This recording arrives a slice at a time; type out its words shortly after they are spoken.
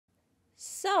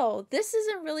So, this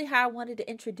isn't really how I wanted to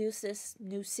introduce this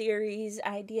new series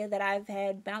idea that I've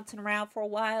had bouncing around for a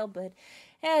while, but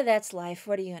that's life.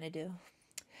 What are you going to do?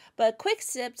 But quick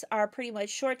sips are pretty much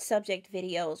short subject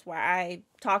videos where I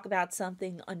talk about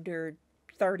something under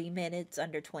 30 minutes,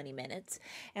 under 20 minutes.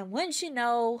 And once you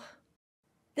know,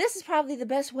 this is probably the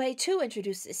best way to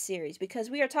introduce this series because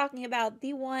we are talking about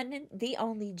the one, the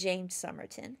only James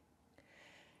Somerton.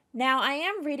 Now, I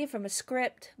am reading from a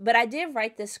script, but I did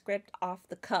write this script off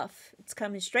the cuff. It's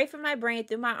coming straight from my brain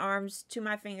through my arms to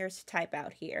my fingers to type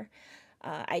out here.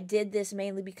 I did this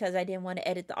mainly because I didn't want to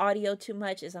edit the audio too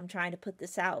much as I'm trying to put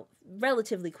this out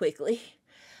relatively quickly.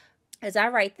 As I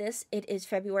write this, it is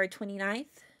February 29th,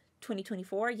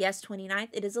 2024. Yes, 29th.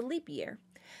 It is a leap year.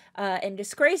 And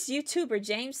disgraced YouTuber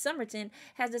James Somerton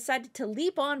has decided to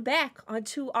leap on back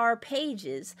onto our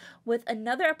pages with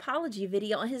another apology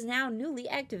video on his now newly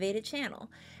activated channel.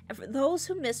 And for those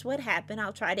who missed what happened,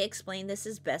 I'll try to explain this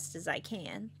as best as I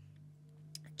can.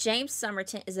 James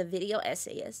Somerton is a video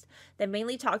essayist that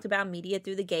mainly talked about media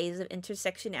through the gaze of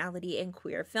intersectionality and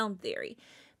queer film theory.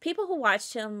 People who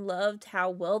watched him loved how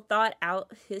well thought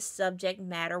out his subject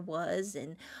matter was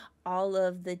and all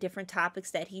of the different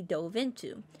topics that he dove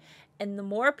into. And the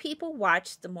more people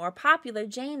watched, the more popular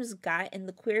James got in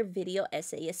the queer video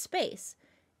essayist space.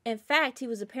 In fact, he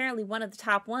was apparently one of the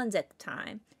top ones at the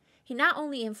time. He not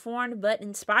only informed but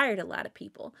inspired a lot of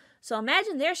people. So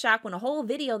imagine their shock when a whole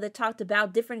video that talked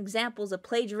about different examples of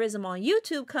plagiarism on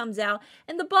YouTube comes out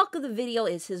and the bulk of the video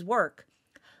is his work.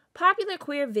 Popular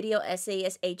queer video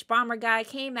essayist H. Bomber Guy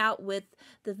came out with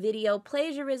the video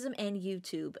Plagiarism and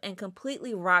YouTube and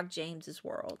completely rocked James's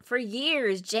world. For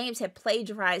years, James had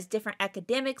plagiarized different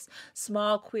academics,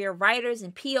 small queer writers,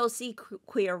 and POC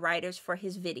queer writers for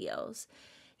his videos.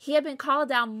 He had been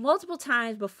called out multiple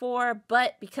times before,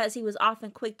 but because he was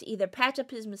often quick to either patch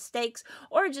up his mistakes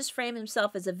or just frame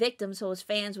himself as a victim so his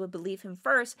fans would believe him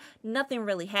first, nothing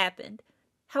really happened.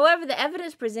 However, the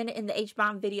evidence presented in the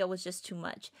H-Bomb video was just too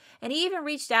much, and he even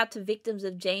reached out to victims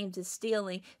of James's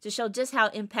stealing to show just how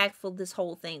impactful this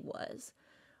whole thing was.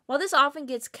 While this often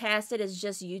gets casted as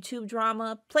just YouTube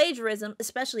drama, plagiarism,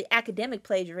 especially academic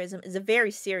plagiarism, is a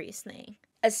very serious thing.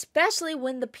 Especially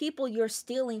when the people you're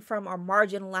stealing from are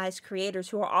marginalized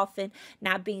creators who are often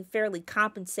not being fairly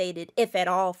compensated, if at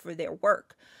all, for their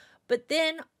work. But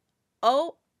then,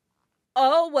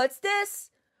 what's this?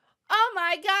 Oh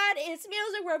my god, it's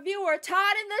music reviewer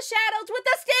Todd in the Shadows with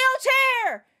the steel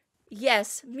chair!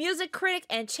 Yes, music critic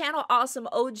and channel awesome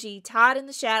OG Todd in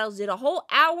the Shadows did a whole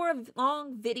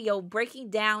hour-long video breaking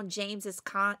down James's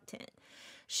content,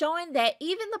 showing that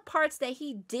even the parts that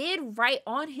he did write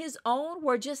on his own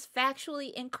were just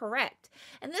factually incorrect.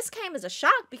 And this came as a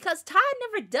shock because Todd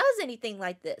never does anything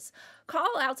like this.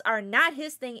 Call-outs are not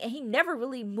his thing and he never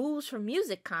really moves from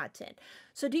music content.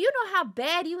 So do you know how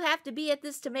bad you have to be at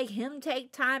this to make him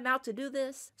take time out to do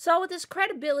this? So with his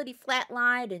credibility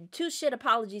flatlined and 2 shit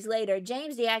apologies later,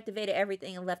 James deactivated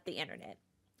everything and left the internet.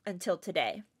 Until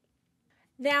today.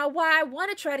 Now, while I want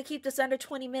to try to keep this under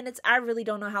 20 minutes, I really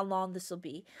don't know how long this will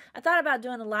be. I thought about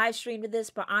doing a live stream to this,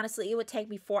 but honestly, it would take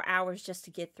me 4 hours just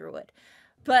to get through it.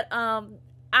 But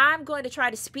I'm going to try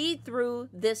to speed through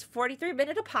this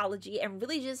 43-minute apology and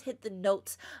really just hit the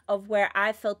notes of where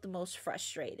I felt the most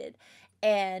frustrated.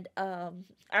 And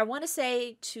I want to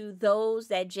say to those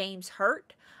that James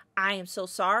hurt, I am so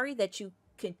sorry that you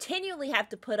continually have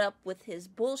to put up with his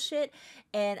bullshit.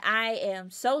 And I am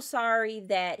so sorry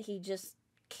that he just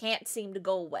can't seem to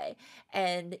go away.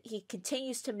 And he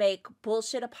continues to make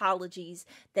bullshit apologies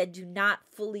that do not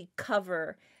fully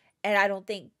cover and I don't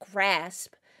think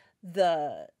grasp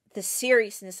the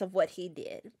seriousness of what he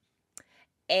did.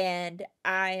 And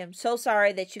I am so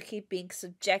sorry that you keep being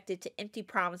subjected to empty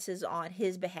promises on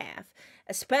his behalf,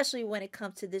 especially when it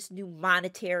comes to this new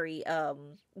monetary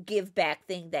give back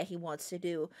thing that he wants to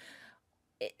do.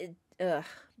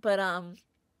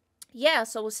 Yeah,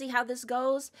 so we'll see how this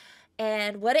goes.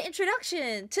 And what an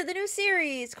introduction to the new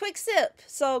series, Quick Sip.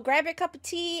 So grab your cup of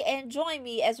tea and join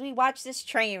me as we watch this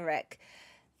train wreck.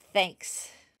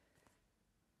 Thanks.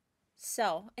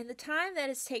 So, in the time that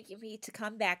it's taking me to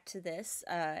come back to this,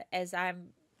 as I'm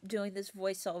doing this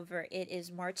voiceover, it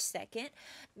is March 2nd.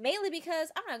 Mainly because,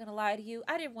 I'm not going to lie to you,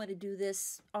 I didn't want to do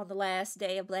this on the last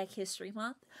day of Black History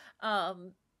Month.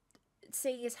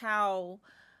 Seeing as how,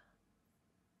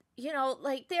 you know,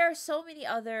 like, there are so many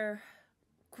other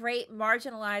great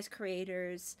marginalized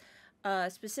creators,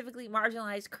 specifically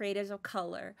marginalized creators of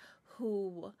color,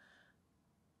 who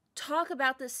talk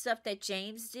about the stuff that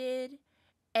James did,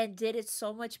 and did it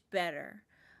so much better.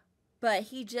 But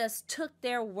he just took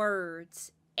their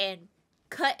words and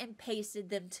cut and pasted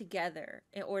them together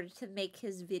in order to make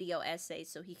his video essay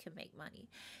so he can make money.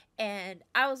 And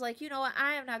I was like, you know what?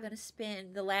 I am not going to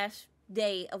spend the last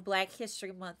day of Black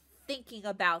History Month thinking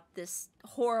about this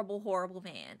horrible, horrible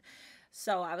man.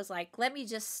 So I was like, let me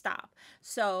just stop.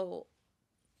 So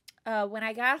when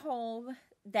I got home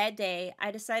that day,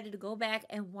 I decided to go back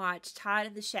and watch Todd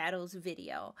in the Shadow's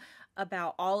video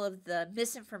about all of the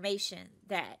misinformation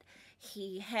that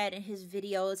he had in his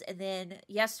videos. And then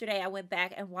yesterday I went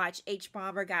back and watched H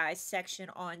Bomber Guy's section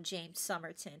on James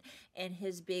Somerton and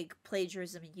his big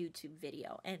plagiarism YouTube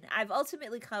video. And I've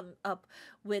ultimately come up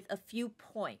with a few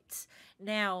points.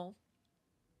 Now,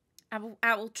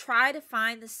 I will try to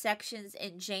find the sections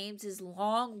in James's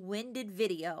long-winded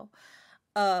video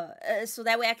so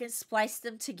that way I can splice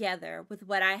them together with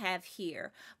what I have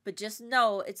here. But just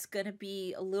know it's going to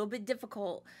be a little bit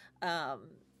difficult,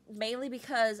 mainly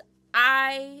because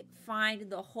I find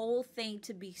the whole thing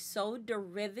to be so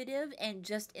derivative and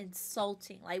just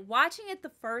insulting. Like, watching it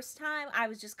the first time, I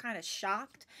was just kind of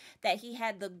shocked that he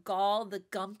had the gall, the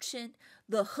gumption,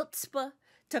 the chutzpah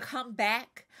to come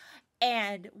back.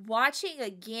 And watching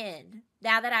again,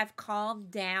 now that I've calmed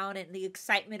down and the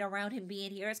excitement around him being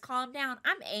here has calmed down,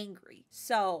 I'm angry.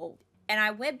 So, and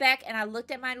I went back and I looked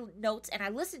at my notes and I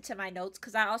listened to my notes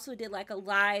because I also did like a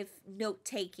live note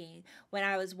taking when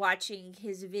I was watching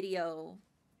his video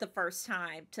the first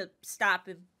time to stop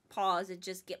and pause and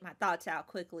just get my thoughts out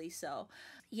quickly. So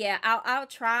yeah, I'll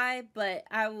try, but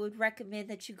I would recommend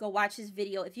that you go watch his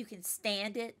video if you can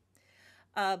stand it.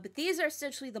 But these are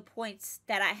essentially the points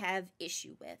that I have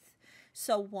issue with.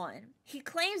 So 1, he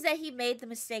claims that he made the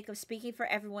mistake of speaking for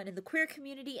everyone in the queer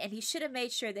community, and he should have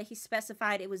made sure that he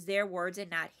specified it was their words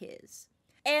and not his.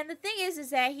 And the thing is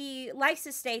that he likes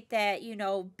to state that, you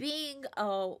know, being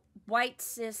a white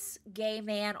cis gay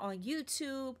man on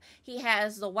YouTube, he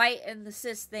has the white and the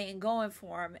cis thing going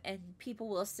for him, and people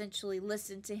will essentially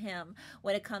listen to him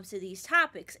when it comes to these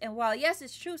topics. And while yes,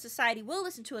 it's true, society will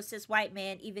listen to a cis white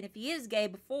man even if he is gay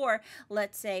before,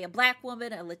 let's say, a Black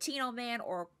woman, a Latino man,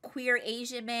 or a queer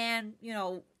Asian man, you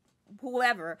know,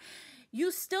 whoever, you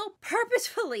still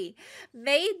purposefully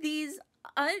made these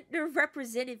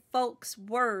underrepresented folks'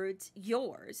 words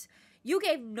yours. You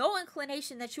gave no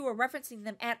inclination that you were referencing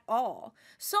them at all.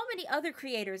 So many other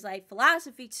creators like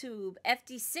PhilosophyTube,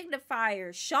 FD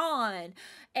Signifier, Sean,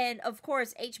 and of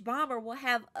course H Bomber will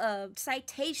have a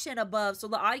citation above so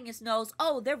the audience knows,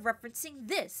 oh, they're referencing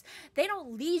this. They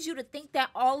don't lead you to think that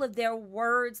all of their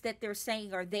words that they're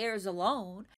saying are theirs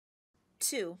alone.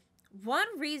 2,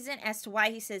 one reason as to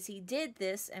why he says he did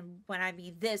this, and when I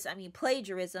mean this, I mean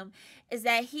plagiarism, is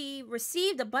that he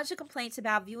received a bunch of complaints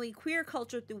about viewing queer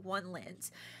culture through one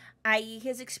lens, i.e.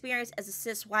 his experience as a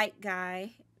cis white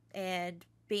guy and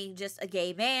being just a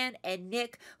gay man, and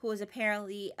Nick, who is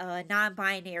apparently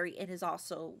non-binary and is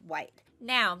also white.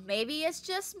 Now, maybe it's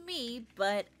just me,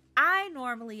 but I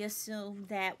normally assume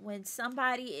that when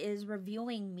somebody is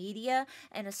reviewing media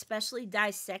and especially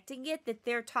dissecting it, that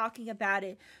they're talking about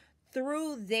it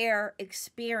through their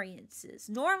experiences.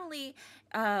 Normally,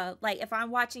 like if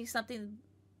I'm watching something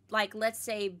like, let's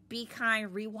say, Be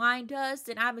Kind Rewind does,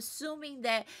 then I'm assuming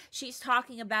that she's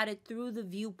talking about it through the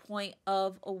viewpoint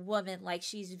of a woman. Like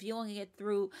she's viewing it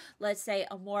through, let's say,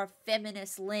 a more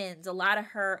feminist lens. A lot of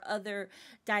her other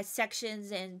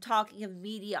dissections and talking of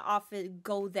media often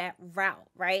go that route,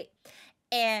 right?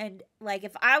 And like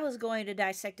if I was going to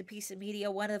dissect a piece of media,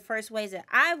 one of the first ways that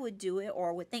I would do it,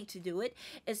 or would think to do it,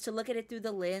 is to look at it through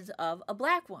the lens of a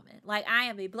Black woman. Like, I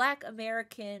am a Black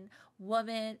American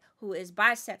woman who is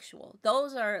bisexual.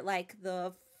 Those are like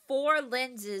the 4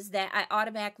 lenses that I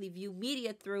automatically view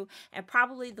media through, and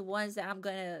probably the ones that I'm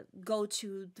going to go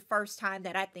to the first time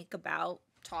that I think about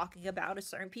talking about a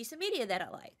certain piece of media that I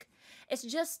like. It's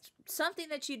just something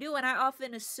that you do, and I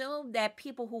often assume that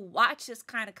people who watch this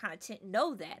kind of content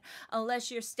know that,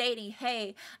 unless you're stating,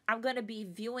 hey, I'm going to be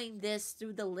viewing this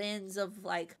through the lens of,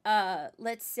 like,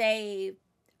 let's say,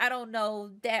 I don't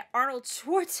know, that Arnold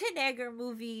Schwarzenegger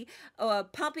movie,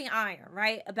 Pumping Iron,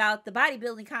 right, about the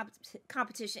bodybuilding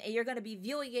competition, and you're going to be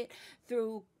viewing it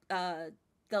through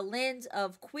the lens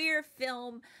of queer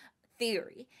film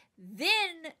theory.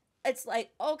 Then it's like,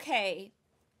 okay,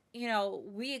 you know,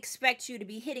 we expect you to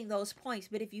be hitting those points,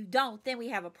 but if you don't, then we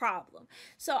have a problem.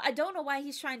 So I don't know why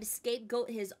he's trying to scapegoat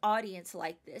his audience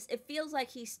like this. It feels like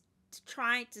he's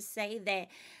trying to say that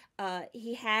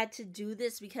he had to do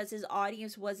this because his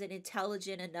audience wasn't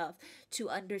intelligent enough to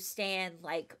understand,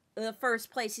 like, the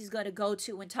first place he's going to go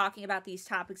to when talking about these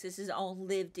topics is his own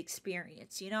lived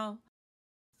experience, you know?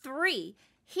 3,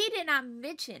 he did not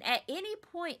mention at any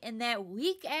point in that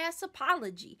weak-ass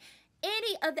apology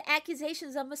any of the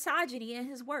accusations of misogyny in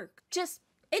his work. Just,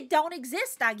 it don't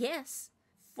exist, I guess.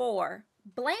 4,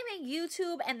 blaming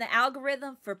YouTube and the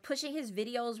algorithm for pushing his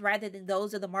videos rather than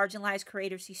those of the marginalized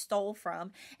creators he stole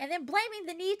from, and then blaming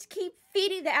the need to keep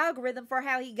feeding the algorithm for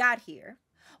how he got here.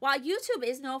 While YouTube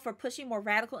is known for pushing more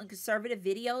radical and conservative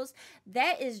videos,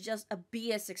 that is just a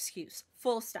BS excuse,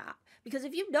 full stop. Because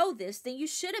if you know this, then you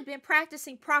should have been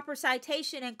practicing proper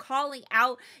citation and calling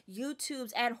out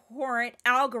YouTube's abhorrent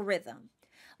algorithm.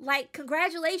 Like,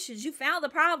 congratulations, you found the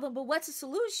problem, but what's the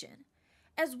solution?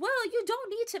 As well, you don't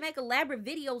need to make elaborate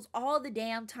videos all the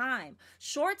damn time.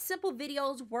 Short, simple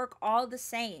videos work all the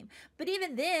same. But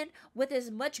even then, with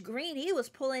as much green he was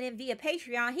pulling in via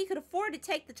Patreon, he could afford to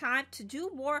take the time to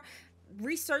do more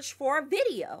research for a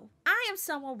video. I am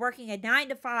someone working a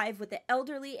 9-to-5 with an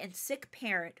elderly and sick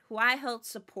parent who I helped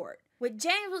support. When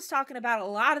James was talking about a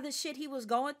lot of the shit he was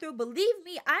going through, believe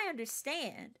me, I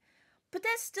understand. But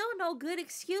that's still no good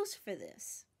excuse for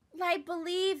this. Like,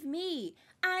 believe me,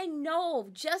 I know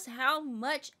just how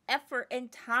much effort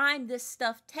and time this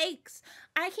stuff takes.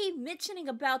 I keep mentioning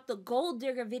about the gold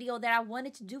digger video that I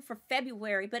wanted to do for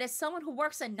February, but as someone who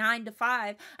works a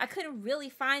 9-to-5, I couldn't really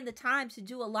find the time to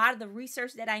do a lot of the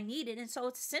research that I needed, and so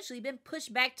it's essentially been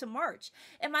pushed back to March.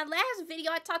 In my last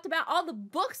video, I talked about all the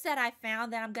books that I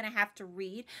found that I'm going to have to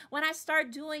read when I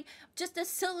start doing just a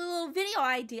silly little video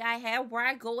idea I had where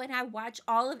I go and I watch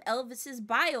all of Elvis's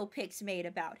biopics made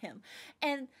about him.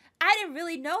 And I didn't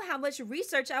really know how much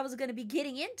research I was going to be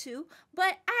getting into,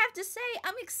 but I have to say,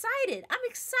 I'm excited. I'm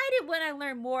excited when I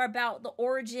learn more about the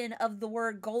origin of the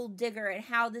word gold digger and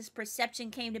how this perception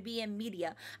came to be in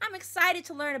media. I'm excited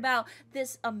to learn about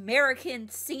this American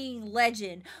singing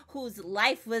legend whose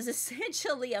life was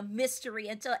essentially a mystery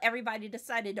until everybody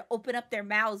decided to open up their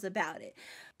mouths about it.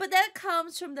 But that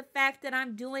comes from the fact that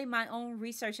I'm doing my own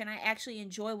research and I actually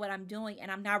enjoy what I'm doing,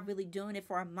 and I'm not really doing it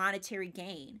for a monetary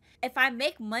gain. If I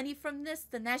make money from this,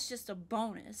 then that's just a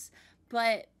bonus.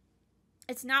 But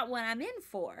it's not what I'm in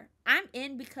for. I'm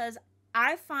in because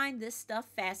I find this stuff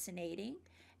fascinating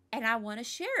and I want to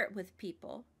share it with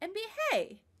people and be,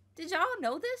 hey, did y'all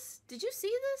know this? Did you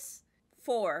see this?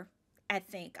 4, I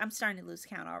think. I'm starting to lose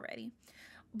count already.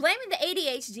 Blaming the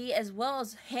ADHD as well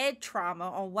as head trauma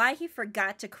on why he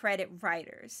forgot to credit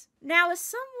writers. Now, as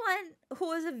someone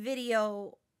who is a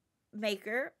video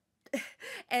maker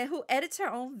and who edits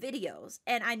her own videos,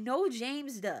 and I know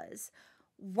James does,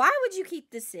 why would you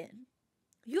keep this in?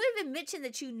 You even mentioned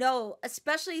that you know,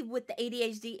 especially with the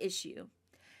ADHD issue,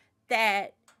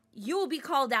 that you will be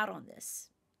called out on this.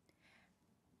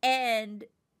 And,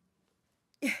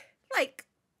 like,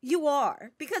 you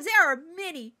are. Because there are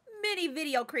many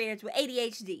video creators with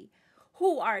ADHD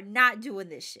who are not doing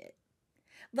this shit.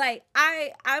 Like,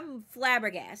 I'm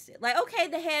flabbergasted. Like, okay,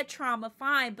 the head trauma,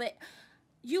 fine, but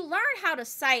you learn how to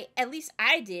cite, at least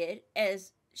I did,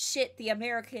 as shit the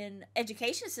American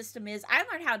education system is. I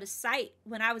learned how to cite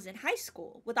when I was in high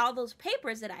school with all those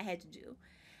papers that I had to do.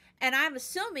 And I'm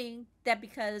assuming that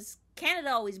because Canada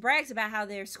always brags about how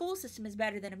their school system is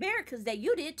better than America's, that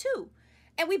you did too.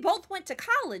 And we both went to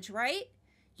college, right?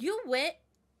 You went,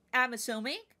 I'm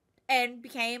assuming, and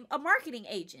became a marketing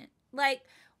agent. Like,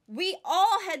 we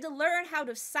all had to learn how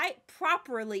to cite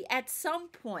properly at some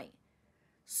point.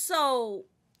 So,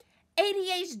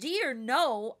 ADHD or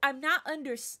no, I'm not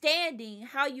understanding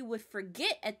how you would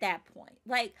forget at that point.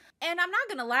 Like, and I'm not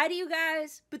gonna lie to you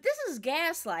guys, but this is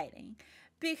gaslighting.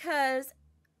 Because,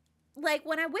 like,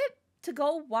 when I went to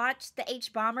go watch the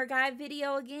H Bomber guy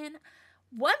video again,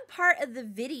 one part of the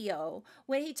video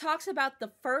when he talks about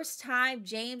the first time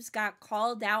James got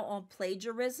called out on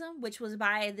plagiarism, which was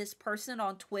by this person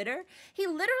on Twitter, he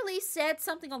literally said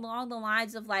something along the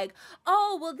lines of like,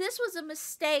 oh, well, this was a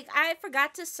mistake. I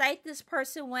forgot to cite this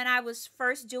person when I was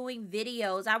first doing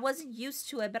videos. I wasn't used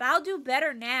to it, but I'll do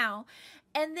better now.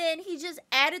 And then he just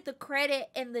added the credit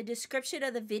in the description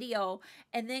of the video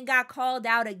and then got called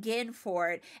out again for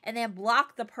it and then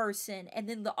blocked the person. And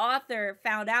then the author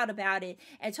found out about it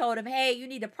and told him, hey, you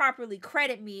need to properly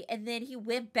credit me. And then he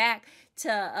went back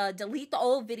to delete the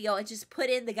old video and just put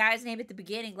in the guy's name at the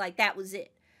beginning. Like, that was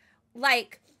it.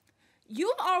 Like,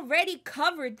 you've already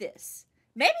covered this.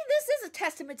 Maybe this is a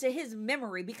testament to his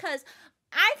memory, because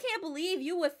I can't believe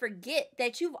you would forget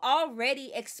that you've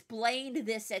already explained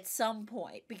this at some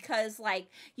point, because, like,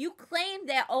 you claim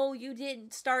that, oh, you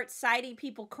didn't start citing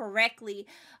people correctly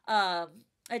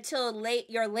until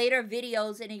your later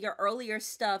videos, and in your earlier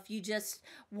stuff, you just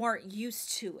weren't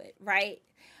used to it, right?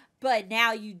 But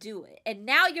now you do it. And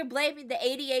now you're blaming the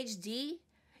ADHD.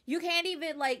 You can't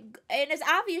even, like, and it's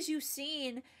obvious you've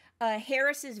seen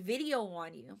Harris's video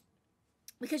on you.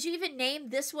 because you even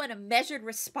named this one a measured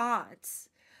response.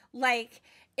 Like,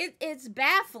 it's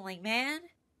baffling, man.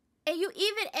 And you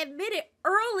even admitted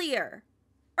earlier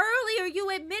you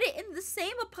admitted in the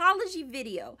same apology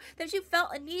video that you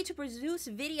felt a need to produce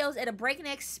videos at a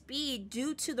breakneck speed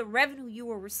due to the revenue you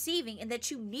were receiving, and that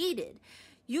you needed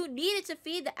to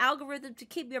feed the algorithm to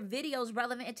keep your videos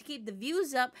relevant and to keep the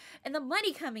views up and the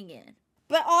money coming in.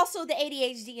 But also the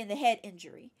ADHD and the head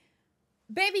injury.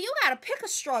 Baby, you gotta pick a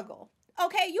struggle.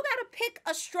 Okay, you gotta pick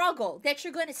a struggle that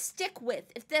you're gonna stick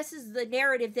with if this is the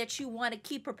narrative that you want to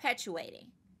keep perpetuating.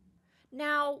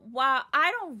 Now, while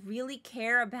I don't really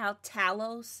care about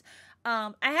Talos,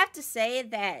 I have to say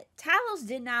that Talos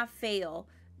did not fail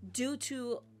due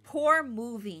to poor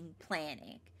moving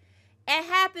planning. It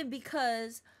happened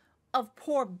because of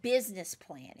poor business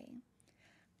planning.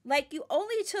 Like, you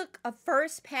only took a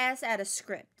first pass at a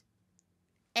script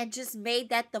and just made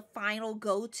that the final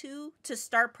go-to to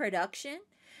start production.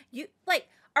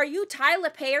 Are you Tyler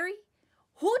Perry?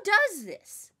 Who does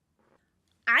this?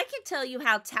 I can tell you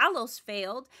how Talos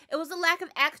failed. It was a lack of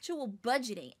actual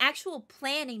budgeting, actual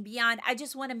planning beyond, I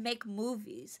just want to make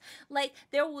movies. Like,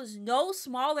 there was no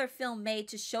smaller film made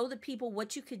to show the people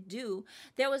what you could do.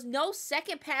 There was no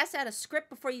second pass at a script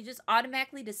before you just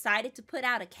automatically decided to put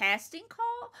out a casting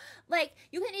call. Like,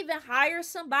 you can even hire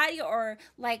somebody or,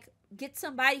 like, get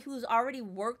somebody who's already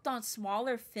worked on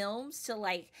smaller films to,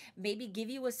 like, maybe give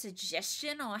you a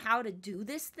suggestion on how to do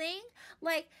this thing.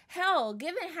 Like, hell,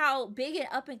 given how big and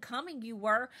up and coming you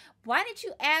were, why didn't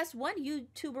you ask one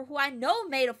YouTuber who I know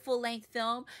made a full-length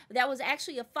film that was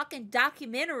actually a fucking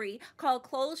documentary called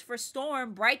Clothes for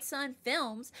Storm, Bright Sun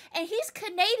Films, and he's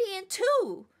Canadian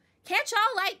too. Can't y'all,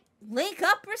 like, link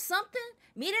up or something?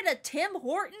 Meet at a Tim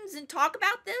Hortons and talk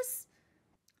about this?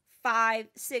 5,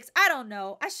 6, I don't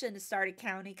know. I shouldn't have started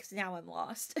counting because now I'm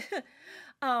lost.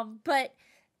 But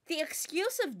the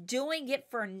excuse of doing it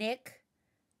for Nick,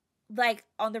 like,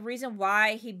 on the reason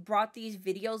why he brought these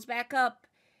videos back up,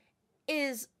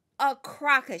 is a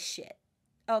crock of shit.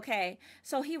 Okay,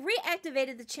 so he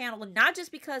reactivated the channel not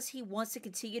just because he wants to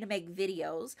continue to make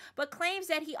videos, but claims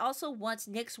that he also wants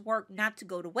Nick's work not to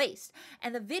go to waste.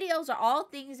 And the videos are all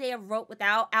things they have wrote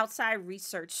without outside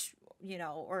research,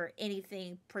 or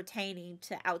anything pertaining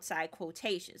to outside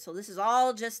quotation. So this is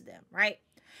all just them, right?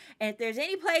 And if there's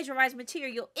any plagiarized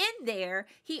material in there,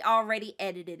 he already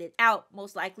edited it out,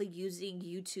 most likely using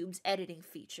YouTube's editing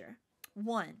feature.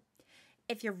 1,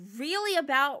 if you're really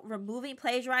about removing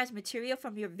plagiarized material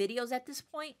from your videos at this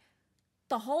point,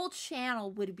 the whole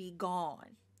channel would be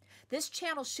gone. This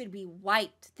channel should be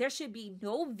wiped. There should be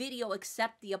no video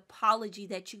except the apology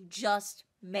that you just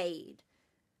made.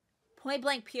 Point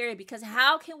blank period, because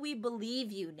how can we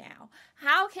believe you now?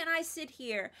 How can I sit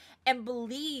here and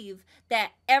believe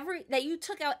that you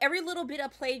took out every little bit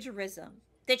of plagiarism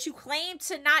that you claimed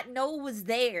to not know was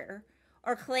there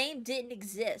or claimed didn't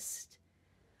exist?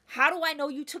 How do I know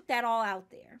you took that all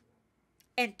out there?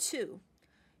 And 2,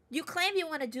 you claim you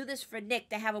want to do this for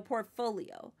Nick to have a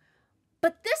portfolio,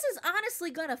 but this is honestly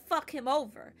gonna fuck him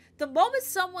over. The moment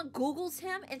someone Googles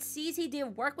him and sees he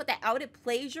did work with an outed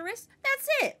plagiarist, that's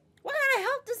it. What kind of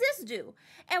help does this do?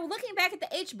 And looking back at the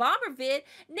H-Bomber vid,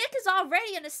 Nick is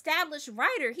already an established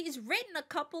writer. He's written a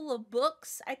couple of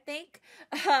books, I think.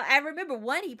 I remember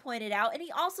one he pointed out, and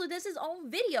he also does his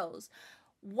own videos.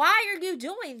 Why are you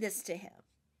doing this to him?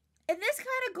 And this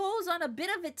kind of goes on a bit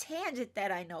of a tangent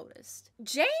that I noticed.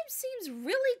 James seems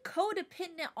really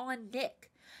codependent on Nick.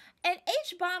 And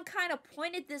H-Bomb kind of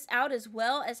pointed this out as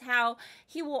well, as how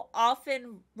he will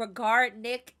often regard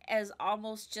Nick as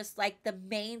almost just like the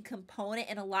main component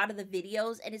in a lot of the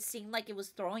videos, and it seemed like it was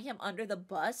throwing him under the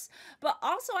bus. But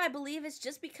also I believe it's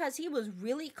just because he was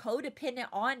really codependent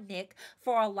on Nick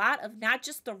for a lot of not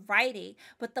just the writing,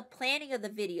 but the planning of the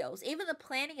videos, even the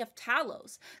planning of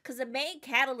Talos. Because the main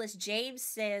catalyst, James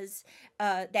says,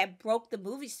 that broke the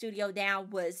movie studio down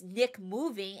was Nick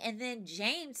moving, and then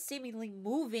James seemingly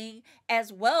moving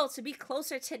as well to be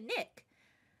closer to Nick.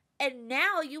 And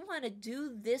now you want to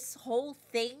do this whole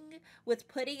thing with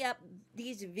putting up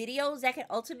these videos that can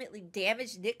ultimately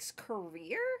damage Nick's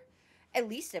career? At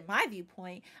least in my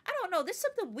viewpoint. I don't know, there's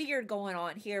something weird going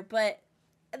on here, but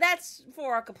that's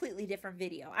for a completely different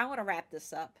video. I want to wrap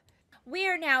this up. We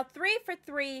are now 3 for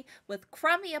 3 with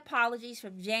crummy apologies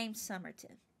from James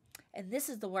Somerton. And this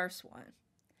is the worst one.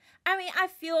 I mean, I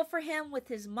feel for him with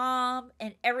his mom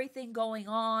and everything going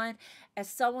on. As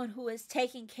someone who is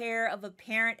taking care of a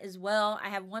parent as well. I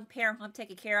have one parent who I'm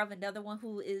taking care of, another one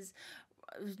who is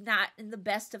not in the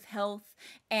best of health.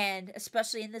 And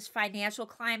especially in this financial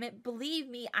climate, believe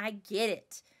me, I get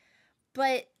it.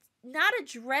 But not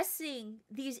addressing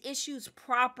these issues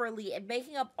properly and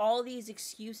making up all these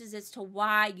excuses as to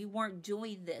why you weren't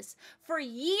doing this for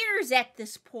years at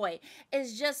this point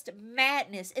is just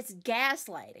madness. It's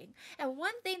gaslighting. And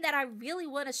one thing that I really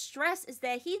want to stress is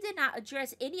that he did not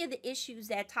address any of the issues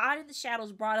that Todd in the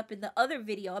Shadows brought up in the other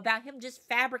video about him just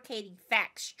fabricating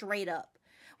facts straight up.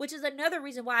 Which is another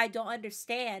reason why I don't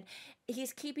understand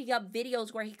he's keeping up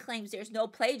videos where he claims there's no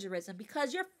plagiarism,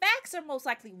 because your facts are most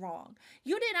likely wrong.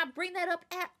 You did not bring that up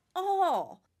at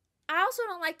all. I also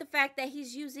don't like the fact that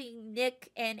he's using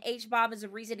Nick and H-Bomb as a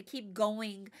reason to keep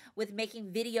going with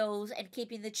making videos and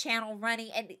keeping the channel running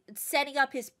and setting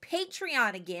up his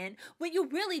Patreon again when you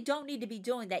really don't need to be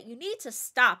doing that. You need to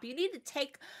stop. You need to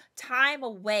take time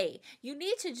away. You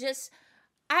need to just...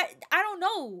 I don't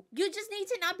know. You just need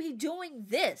to not be doing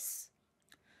this.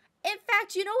 In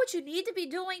fact, you know what you need to be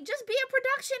doing? Just be a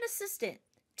production assistant.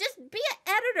 Just be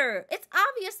an editor. It's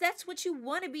obvious that's what you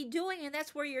want to be doing, and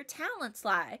that's where your talents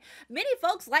lie. Many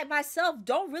folks like myself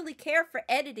don't really care for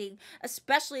editing,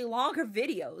 especially longer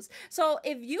videos. So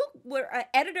if you were an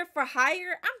editor for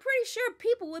hire, I'm pretty sure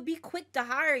people would be quick to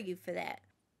hire you for that.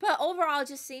 But overall, it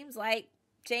just seems like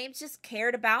James just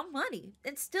cared about money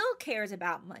and still cares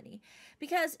about money.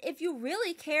 Because if you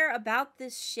really care about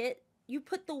this shit, you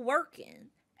put the work in.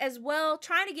 As well,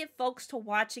 trying to get folks to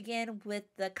watch again with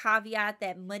the caveat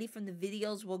that money from the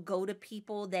videos will go to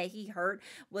people that he hurt,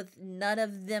 with none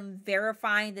of them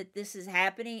verifying that this is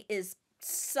happening, is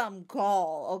some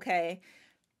gall, okay?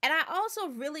 And I also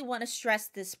really want to stress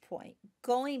this point,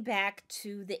 going back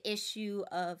to the issue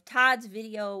of Todd's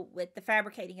video with the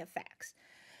fabricating of facts.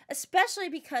 Especially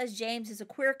because James is a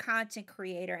queer content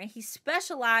creator and he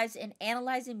specialized in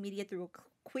analyzing media through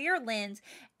a queer lens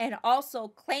and also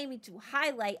claiming to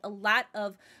highlight a lot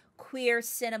of queer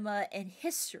cinema and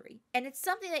history. And it's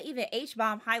something that even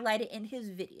H-Bomb highlighted in his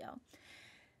video.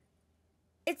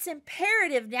 It's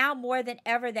imperative now more than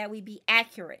ever that we be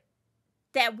accurate,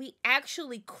 that we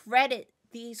actually credit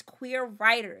these queer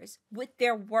writers with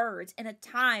their words in a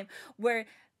time where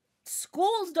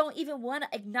schools don't even want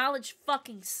to acknowledge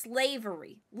fucking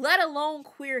slavery, let alone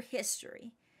queer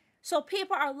history. So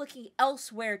people are looking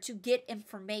elsewhere to get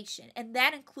information. And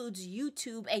that includes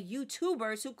YouTube and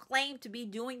YouTubers who claim to be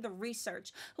doing the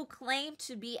research, who claim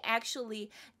to be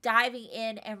actually diving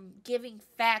in and giving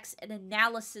facts and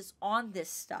analysis on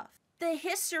this stuff. The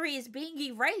history is being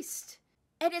erased.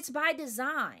 And it's by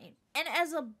design. And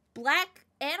as a Black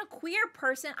and a queer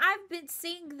person, I've been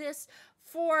seeing this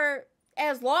for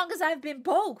as long as I've been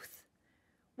both.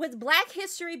 With Black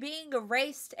history being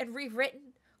erased and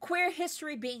rewritten, queer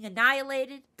history being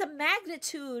annihilated, the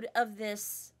magnitude of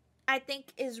this, I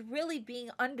think, is really being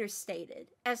understated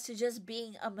as to just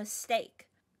being a mistake.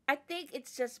 I think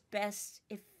it's just best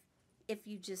if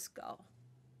you just go.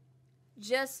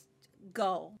 Just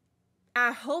go.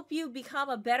 I hope you become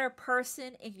a better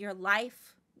person in your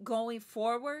life going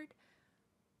forward.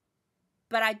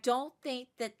 But I don't think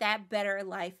that that better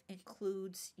life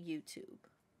includes YouTube.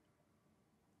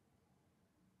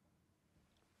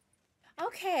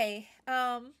 Okay,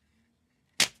 that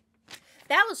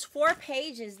was 4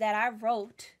 pages that I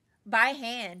wrote by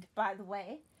hand, by the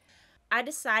way. I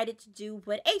decided to do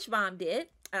what H-Bomb did,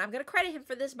 and I'm going to credit him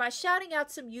for this by shouting out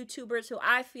some YouTubers who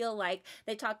I feel like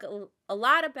they talk a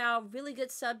lot about really good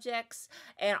subjects,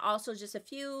 and also just a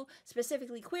few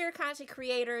specifically queer content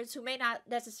creators who may not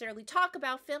necessarily talk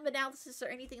about film analysis or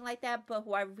anything like that, but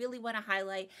who I really want to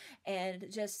highlight and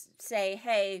just say,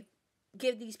 hey,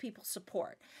 give these people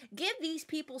support. Give these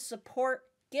people support.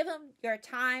 Give them your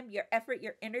time, your effort,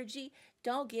 your energy.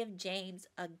 Don't give James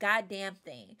a goddamn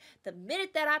thing. The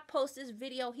minute that I post this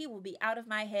video, he will be out of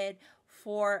my head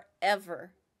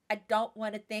forever. I don't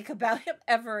want to think about him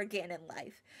ever again in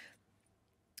life.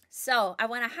 So I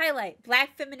want to highlight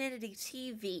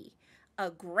BlackFemininityTV,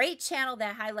 a great channel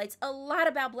that highlights a lot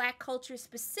about Black culture,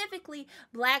 specifically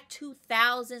Black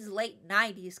 2000s, late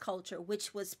 90s culture,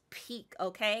 which was peak,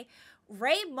 okay?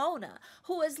 Ray Mona,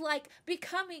 who is like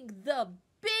becoming the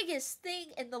biggest thing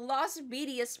in the lost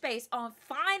media space on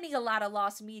finding a lot of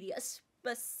lost media,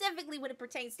 specifically when it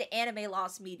pertains to anime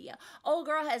lost media. Old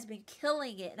girl has been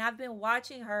killing it, and I've been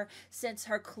watching her since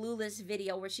her Clueless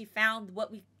video where she found what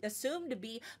we assumed to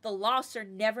be the lost or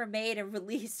never made and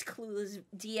released Clueless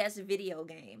DS video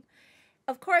game.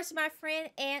 Of course, my friend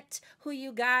Ant, who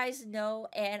you guys know,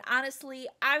 and honestly,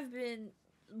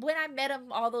 when I met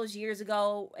him all those years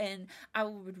ago and I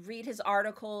would read his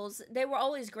articles, they were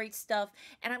always great stuff.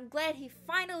 And I'm glad he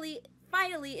finally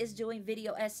is doing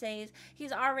video essays.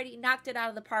 He's already knocked it out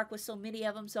of the park with so many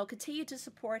of them. So continue to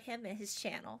support him and his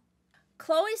channel.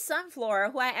 Chloe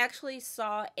Sunflora, who I actually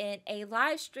saw in a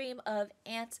live stream of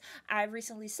Ants I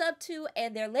recently subbed to,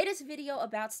 and their latest video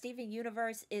about Steven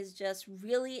Universe is just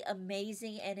really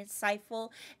amazing and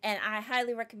insightful, and I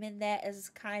highly recommend that as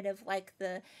kind of like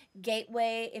the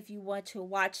gateway if you want to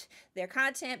watch their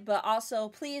content, but also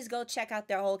please go check out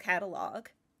their whole catalog.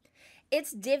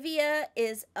 itsdivya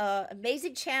is an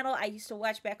amazing channel I used to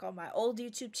watch back on my old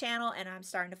YouTube channel, and I'm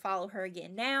starting to follow her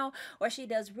again now, where she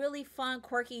does really fun,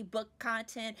 quirky book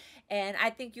content, and I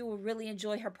think you will really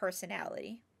enjoy her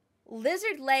personality.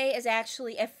 Lizard Leigh is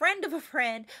actually a friend of a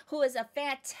friend who is a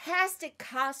fantastic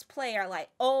cosplayer. Like,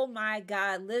 oh my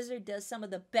god, Lizard does some of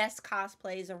the best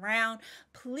cosplays around.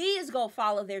 Please go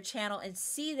follow their channel and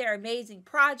see their amazing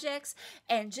projects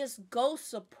and just go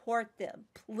support them,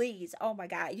 please. Oh my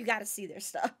god, you got to see their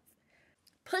stuff.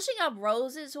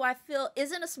 PushingUpRoses, who I feel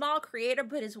isn't a small creator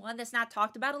but is one that's not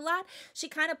talked about a lot. She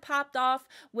kind of popped off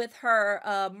with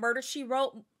her Murder, She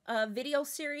Wrote video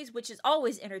series, which is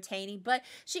always entertaining, but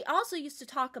she also used to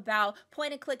talk about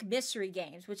point and click mystery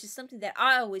games, which is something that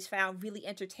I always found really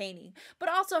entertaining. But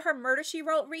also her Murder, She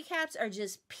Wrote recaps are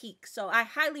just peak, so I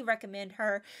highly recommend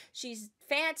her. She's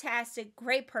fantastic,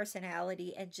 great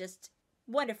personality, and just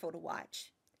wonderful to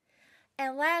watch.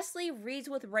 And lastly,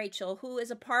 ReadsWithRachel, who is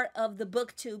a part of the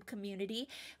BookTube community,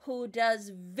 who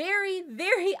does very,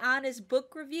 very honest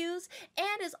book reviews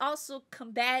and is also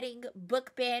combating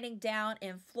book banning down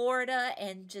in Florida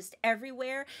and just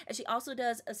everywhere. And she also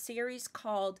does a series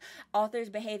called Authors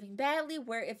Behaving Badly,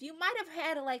 where if you might have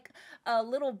had like a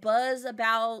little buzz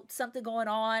about something going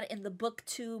on in the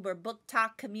BookTube or Book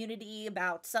Talk community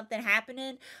about something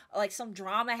happening, like some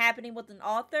drama happening with an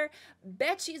author,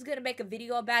 bet she's going to make a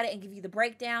video about it and give you the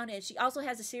breakdown. And she also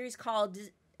has a series called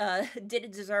Did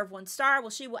It Deserve 1 Star? Well,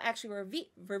 she will actually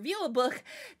review a book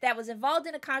that was involved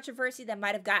in a controversy that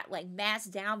might have got like mass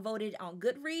downvoted on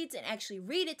Goodreads and actually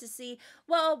read it to see,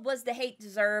 well, was the hate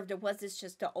deserved or was this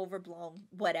just a overblown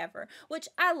whatever, which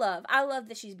I love. I love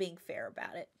that she's being fair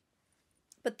about it.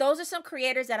 But those are some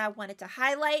creators that I wanted to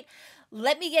highlight.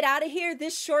 Let me get out of here.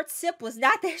 This short sip was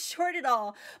not that short at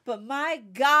all, but my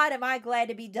God, am I glad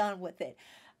to be done with it.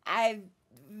 I've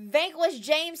vanquished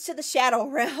James to the shadow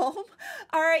realm.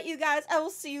 All right, you guys, I will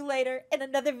see you later in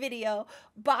another video.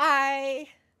 Bye.